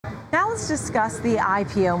let's discuss the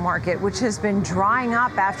IPO market, which has been drying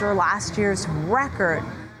up after last year's record.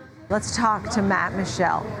 Let's talk to Matt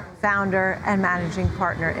Michel, founder and managing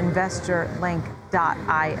partner,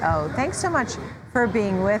 InvestorLink.io. Thanks so much for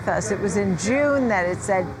being with us. It was in June that it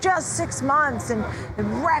said just 6 months and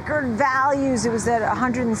record values. It was at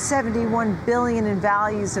 171 billion in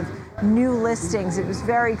values of new listings. It was a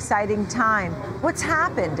very exciting time. What's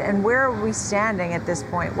happened and where are we standing at this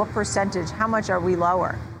point? What percentage? How much are we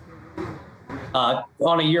lower?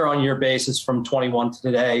 On a year-on-year basis from 21 to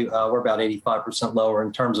today, we're about 85% lower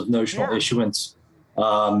in terms of notional issuance.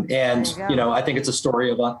 And I think it's a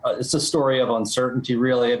story of uncertainty,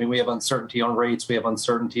 really. I mean, we have uncertainty on rates, we have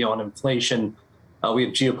uncertainty on inflation, we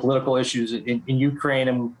have geopolitical issues in Ukraine,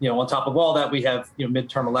 and on top of all that, we have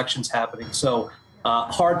midterm elections happening. So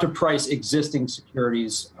hard to price existing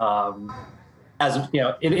securities, as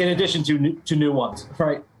in addition to new ones,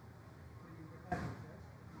 right?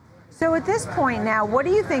 So at this point now, what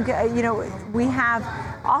do you think? We have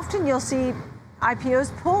often you'll see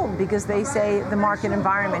IPOs pulled because they say the market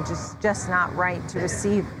environment is just not right to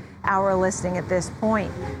receive our listing at this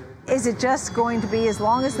point. Is it just going to be as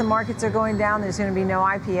long as the markets are going down, there's going to be no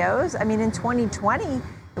IPOs? I mean, in 2020,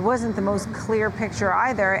 it wasn't the most clear picture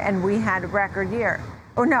either, and we had a record year.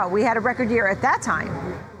 Or no, we had a record year at that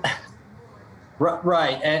time.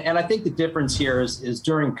 Right, and I think the difference here is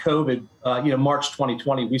during COVID, March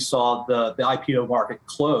 2020, we saw the IPO market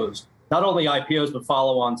close. Not only IPOs, but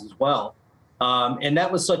follow-ons as well. And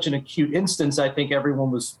that was such an acute instance. I think everyone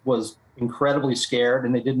was incredibly scared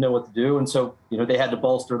and they didn't know what to do. And so, they had to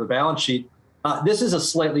bolster the balance sheet. This is a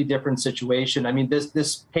slightly different situation. I mean,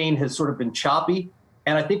 this pain has sort of been choppy.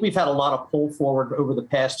 And I think we've had a lot of pull forward over the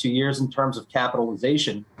past 2 years in terms of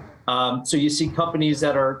capitalization. So you see companies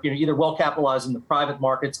that are either well capitalized in the private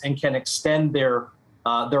markets and can extend their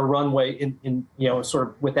runway in sort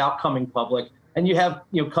of without coming public. And you have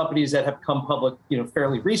companies that have come public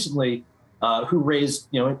fairly recently who raised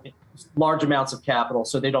large amounts of capital,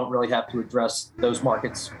 so they don't really have to address those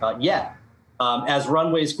markets yet. As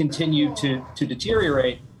runways continue to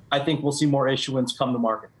deteriorate, I think we'll see more issuance come to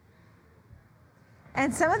market.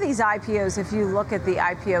 And some of these IPOs, if you look at the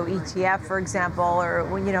IPO ETF, for example, or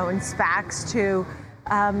in SPACs too,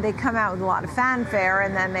 they come out with a lot of fanfare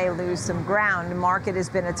and then they lose some ground. The market has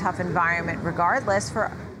been a tough environment regardless for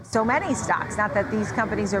so many stocks. Not that these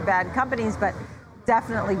companies are bad companies, but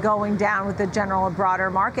definitely going down with the general broader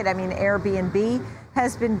market. I mean, Airbnb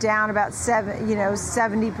has been down about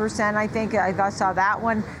 70%. I think I saw that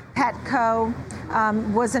one. Petco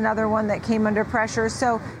was another one that came under pressure.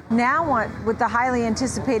 So now with the highly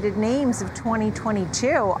anticipated names of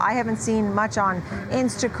 2022, I haven't seen much on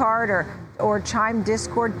Instacart or Chime,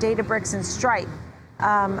 Discord, Databricks, and Stripe.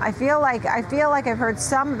 I feel like I've heard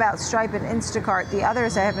some about Stripe and Instacart. The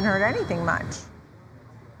others, I haven't heard anything much.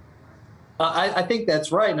 I think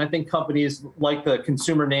that's right. And I think companies like the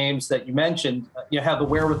consumer names that you mentioned have the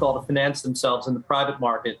wherewithal to finance themselves in the private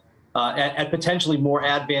market at potentially more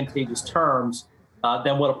advantageous terms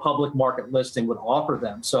than what a public market listing would offer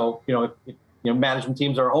them. So, management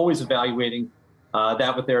teams are always evaluating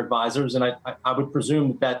that with their advisors. And I would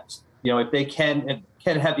presume that, if they can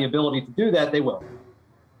have the ability to do that, they will.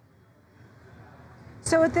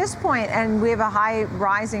 So at this point, and we have a high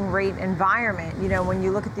rising rate environment, when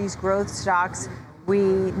you look at these growth stocks,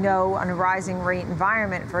 we know on a rising rate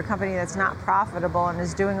environment for a company that's not profitable and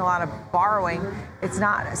is doing a lot of borrowing, it's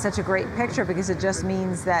not such a great picture because it just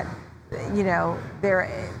means that, they're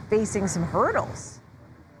facing some hurdles.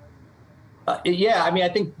 Yeah, I mean, I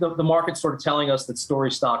think the market's sort of telling us that story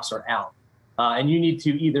stocks are out. And you need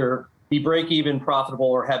to either be break-even profitable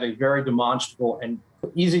or have a very demonstrable and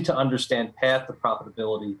easy to understand path to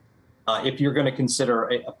profitability if you're going to consider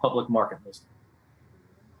a public market listing.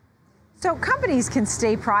 So companies can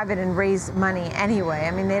stay private and raise money anyway.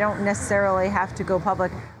 I mean, they don't necessarily have to go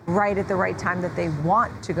public right at the right time that they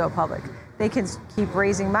want to go public. They can keep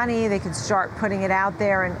raising money, they can start putting it out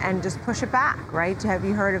there and just push it back, right? Have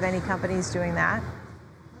you heard of any companies doing that?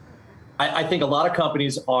 I think a lot of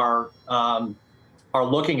companies are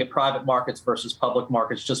looking at private markets versus public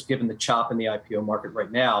markets, just given the chop in the IPO market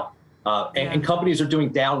right now. And companies are doing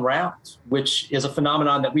down rounds, which is a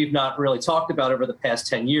phenomenon that we've not really talked about over the past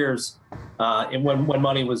 10 years, and when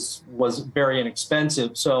money was very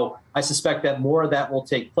inexpensive. So I suspect that more of that will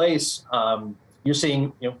take place. You're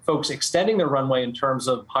seeing folks extending their runway in terms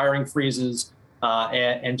of hiring freezes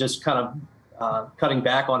and just kind of cutting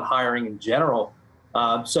back on hiring in general.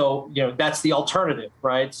 So that's the alternative,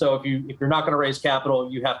 right? So if you're not going to raise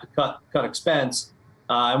capital, you have to cut expense,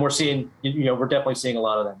 and we're definitely seeing a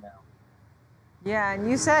lot of that now. Yeah, and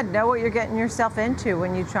you said know what you're getting yourself into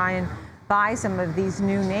when you try and buy some of these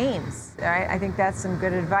new names. Right? I think that's some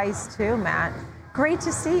good advice too, Matt. Great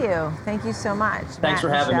to see you. Thank you so much. Thanks for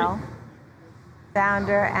having me.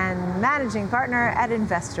 Founder and managing partner at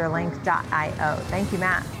investorlink.io. Thank you,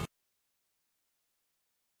 Matt.